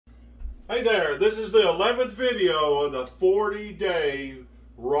Hey there, this is the 11th video of the 40-day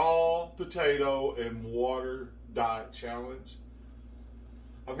raw potato and water diet challenge.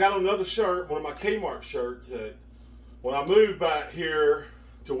 I've got another shirt, one of my Kmart shirts, that when I moved back here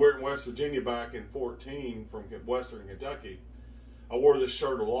to Weirton, West Virginia back in 14 from Western Kentucky, I wore this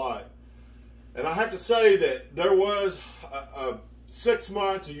shirt a lot. And I have to say that there was 6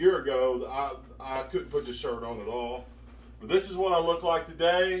 months, a year ago, I couldn't put this shirt on at all. But this is what I look like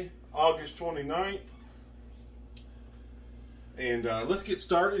today, August 29th. And let's get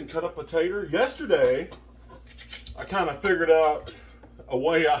started and cut up potato. Yesterday, I kind of figured out a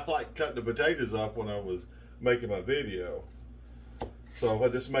way I like cutting the potatoes up when I was making my video. So if I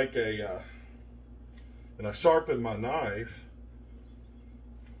just make and I sharpen my knife,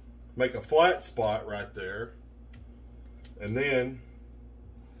 make a flat spot right there, and then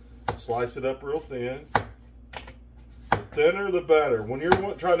slice it up real thin. The thinner the better. When you're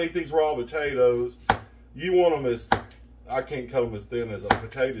trying to eat these raw potatoes, you want them as, I can't cut them as thin as a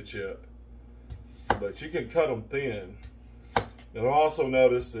potato chip, but you can cut them thin. And I also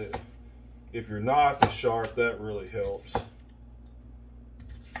notice that if your knife is sharp, that really helps.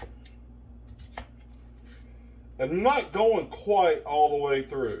 And I'm not going quite all the way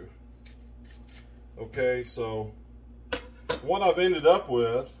through. Okay, so what I've ended up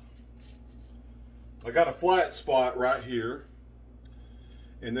with, I got a flat spot right here,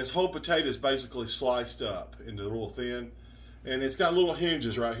 and this whole potato is basically sliced up into real thin, and it's got little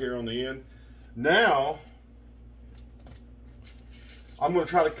hinges right here on the end. Now I'm going to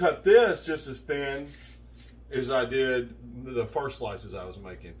try to cut this just as thin as I did the first slices I was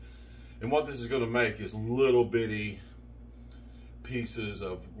making. And what this is going to make is little bitty pieces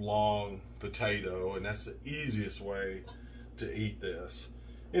of long potato, and that's the easiest way to eat this.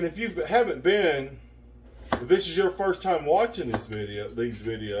 And if you haven't been, if this is your first time watching these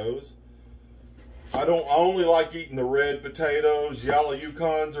videos, I only like eating the red potatoes. Yellow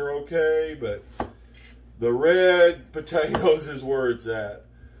Yukons are okay, but the red potatoes is where it's at.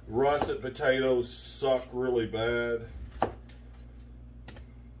 Russet potatoes suck really bad.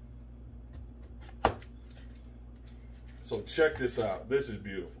 So check this out. This is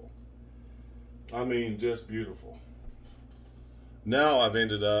beautiful. I mean, just beautiful. Now I've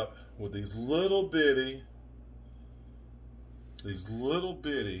ended up with these little bitty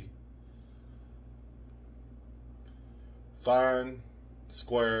fine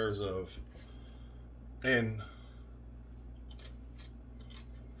squares of, and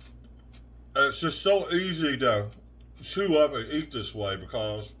it's just so easy to chew up and eat this way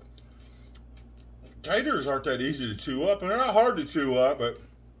because taters aren't that easy to chew up, and they're not hard to chew up,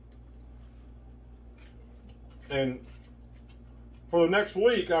 and for the next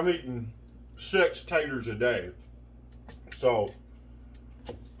week, I'm eating 6 taters a day. So,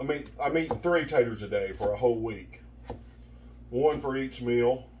 I mean, I'm eating 3 taters a day for a whole week. 1 for each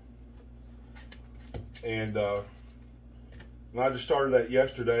meal. And I just started that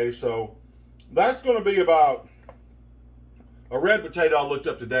yesterday. So, that's going to be about a red potato I looked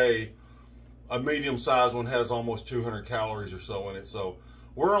up today. A medium-sized one has almost 200 calories or so in it. So,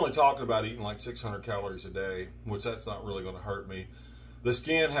 we're only talking about eating like 600 calories a day, which that's not really going to hurt me. The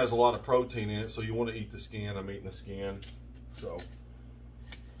skin has a lot of protein in it, so you want to eat the skin. I'm eating the skin. So,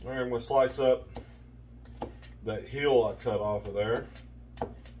 all right, I'm going to slice up that heel I cut off of there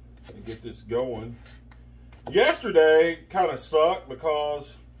and get this going. Yesterday kind of sucked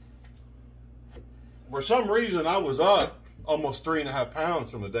because for some reason I was up almost 3.5 pounds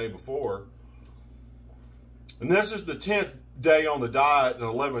from the day before. And this is the 10th day on the diet, the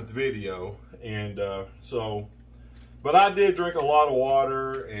 11th video. And but I did drink a lot of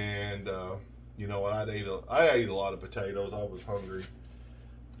water, and you know what, I ate a lot of potatoes. I was hungry.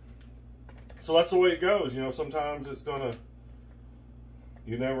 So that's the way it goes. You know, sometimes it's gonna,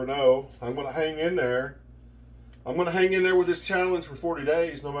 you never know. I'm gonna hang in there. I'm gonna hang in there with this challenge for 40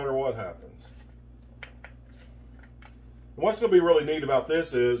 days no matter what happens. And what's gonna be really neat about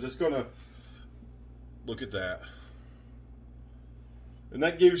this is it's gonna, look at that. And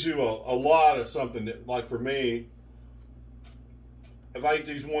that gives you a lot of something that, like for me, if I eat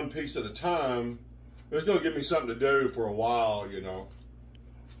these one piece at a time, it's going to give me something to do for a while, you know.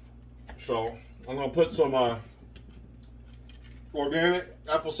 So I'm going to put some organic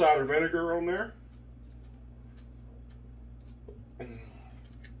apple cider vinegar on there.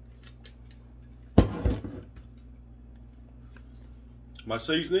 My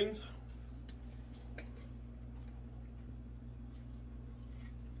seasonings.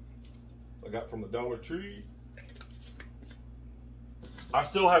 I got from the Dollar Tree. I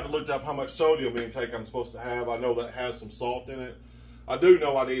still haven't looked up how much sodium intake I'm supposed to have. I know that has some salt in it. I do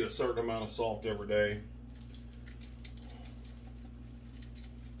know I need a certain amount of salt every day.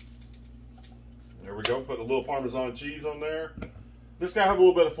 There we go. Put a little Parmesan cheese on there. This guy have a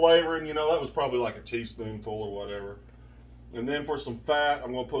little bit of flavor, and you know, that was probably like a teaspoonful or whatever. And then for some fat,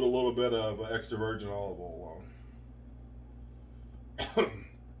 I'm going to put a little bit of extra virgin olive oil on.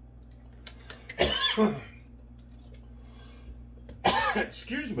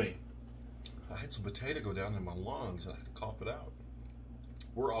 Excuse me. I had some potato go down in my lungs and I had to cough it out.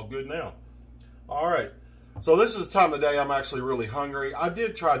 We're all good now. All right. So this is the time of the day I'm actually really hungry. I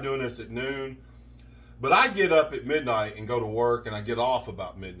did try doing this at noon, but I get up at midnight and go to work, and I get off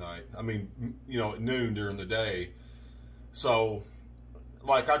about midnight. I mean, you know, at noon during the day. So,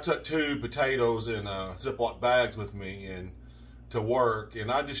 like, I took 2 potatoes in Ziploc bags with me and to work,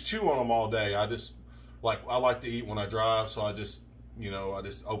 and I just chew on them all day. I like to eat when I drive, so I just, you know, I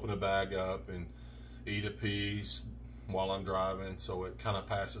just open a bag up and eat a piece while I'm driving, so it kind of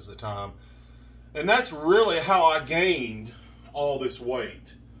passes the time. And that's really how I gained all this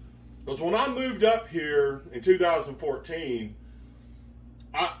weight. Because when I moved up here in 2014,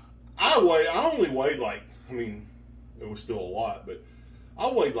 I only weighed like, I mean, it was still a lot, but I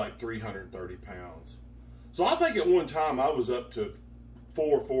weighed like 330 pounds. So I think at one time I was up to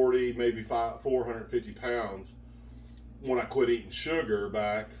 440, maybe 450 pounds when I quit eating sugar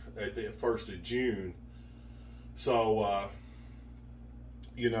back at the 1st of June. So,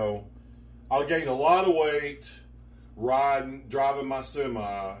 you know, I gained a lot of weight driving my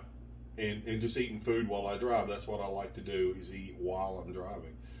semi, and just eating food while I drive. That's what I like to do, is eat while I'm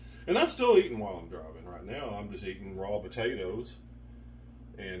driving. And I'm still eating while I'm driving right now. I'm just eating raw potatoes.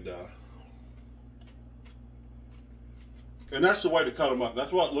 And that's the way to cut them up.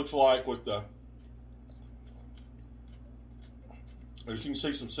 That's what it looks like with the, as you can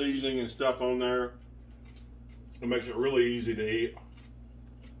see, some seasoning and stuff on there. It makes it really easy to eat.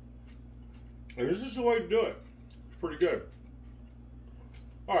 And this is the way to do it. It's pretty good.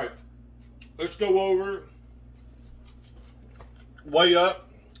 All right. Let's go over, weigh up,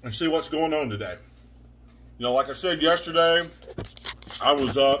 and see what's going on today. You know, like I said yesterday, I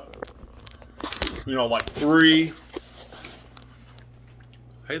was up, you know, like 3.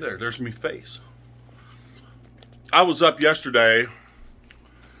 Hey there's me face. I was up yesterday,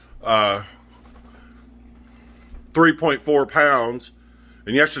 3.4 pounds,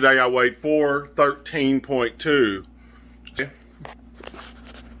 and yesterday I weighed 413.2.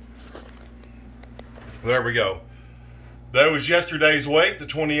 There we go. That was yesterday's weight, the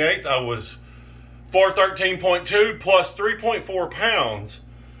 28th. I was 413.2 plus 3.4 pounds.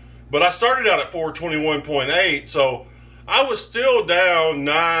 But I started out at 421.8, so I was still down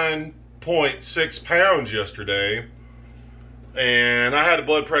 9.6 pounds yesterday. And I had a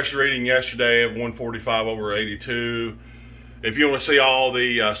blood pressure reading yesterday of 145/82. If you want to see all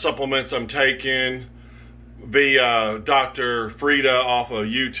the supplements I'm taking via Dr. Frida off of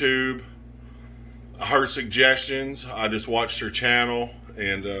YouTube, her suggestions, I just watched her channel,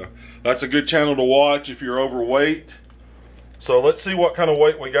 and that's a good channel to watch if you're overweight. So let's see what kind of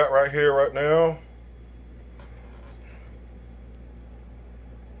weight we got right here right now.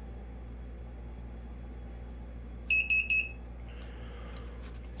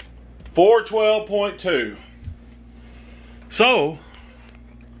 $412.2. So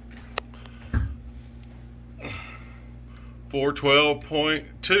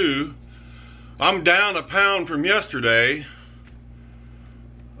 412.2. I'm down a pound from yesterday,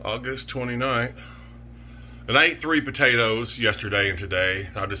 August 29th. And I ate 3 potatoes yesterday and today.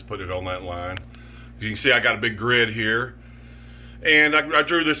 I'll just put it on that line. You can see I got a big grid here. And I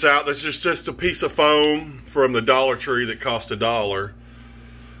drew this out. This is just a piece of foam from the Dollar Tree that cost $1.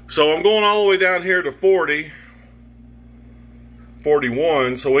 So I'm going all the way down here to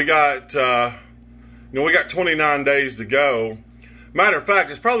 41. So we got, we got 29 days to go. Matter of fact,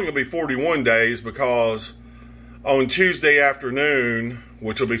 it's probably going to be 41 days, because on Tuesday afternoon,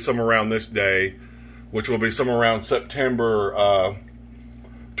 which will be somewhere around this day, which will be somewhere around September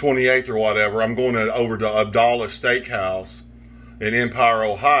 28th or whatever, I'm going over to Abdallah Steakhouse in Empire,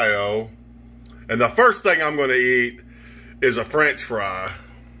 Ohio. And the first thing I'm going to eat is a French fry.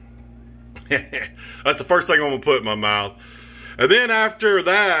 That's the first thing I'm going to put in my mouth. And then after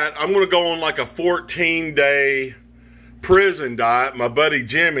that, I'm going to go on like a 14-day prison diet. My buddy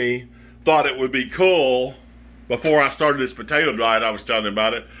Jimmy thought it would be cool before I started this potato diet. I was telling him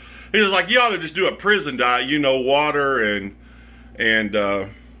about it. He was like, you ought to just do a prison diet, you know, water and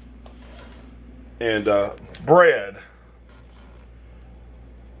bread.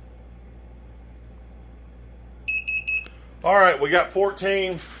 All right, we got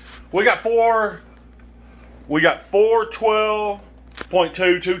 412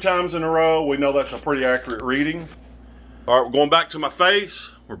 0.2 2 times in a row. We know that's a pretty accurate reading. All right, we're going back to my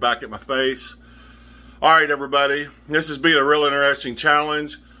face. We're back at my face. All right, everybody. This has been a real interesting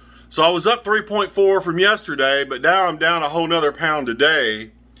challenge. So I was up 3.4 from yesterday, but now I'm down a whole nother pound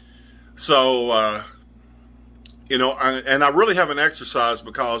today. So, you know, and I really haven't exercised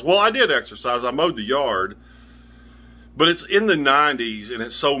because, well, I did exercise. I mowed the yard. But it's in the 90s and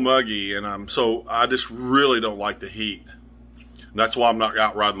it's so muggy, and I just really don't like the heat. And that's why I'm not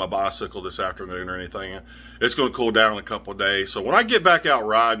out riding my bicycle this afternoon or anything. It's going to cool down in a couple of days. So when I get back out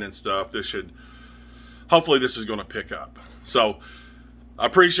riding and stuff, hopefully this is going to pick up. So I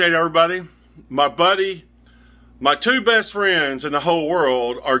appreciate everybody. My two best friends in the whole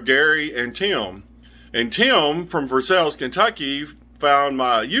world are Gary and Tim. And Tim from Versailles, Kentucky found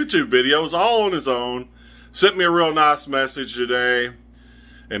my YouTube videos all on his own. Sent me a real nice message today.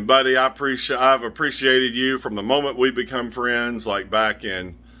 And buddy, I've appreciated you from the moment we become friends, like back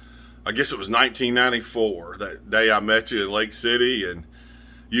in, I guess it was 1994, that day I met you in Lake City, and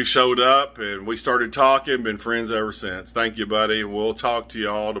you showed up and we started talking, been friends ever since. Thank you, buddy. We'll talk to you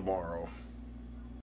all tomorrow.